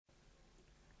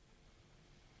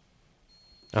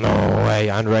And away,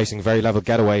 and racing, very level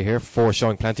getaway here. 4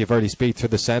 showing plenty of early speed through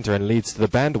the centre and leads to the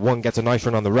bend. 1 gets a nice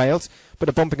run on the rails. Bit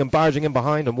of bumping and barging in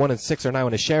behind, and 1 and 6 are now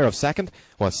in a share of second.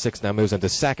 While 6 now moves into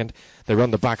second. They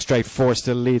run the back straight. 4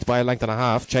 still leads by a length and a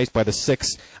half, chased by the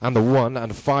 6 and the 1,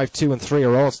 and 5, 2 and 3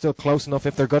 are all still close enough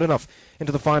if they're good enough.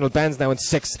 Into the final bends now, and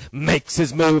 6 makes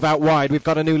his move out wide. We've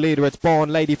got a new leader. It's BAWN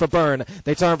Lady for Byrne.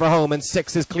 They turn for home, and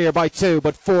 6 is clear by 2,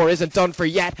 but 4 isn't done for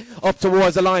yet. Up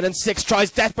towards the line, and 6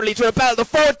 tries desperately to repel the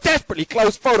 4. Desperately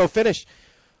close photo finish.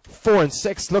 4 and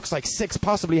 6. Looks like 6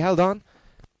 possibly held on.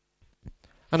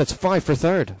 And it's 5 for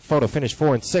third. Photo finish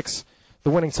 4 and 6. The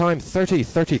winning time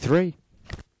 30:33.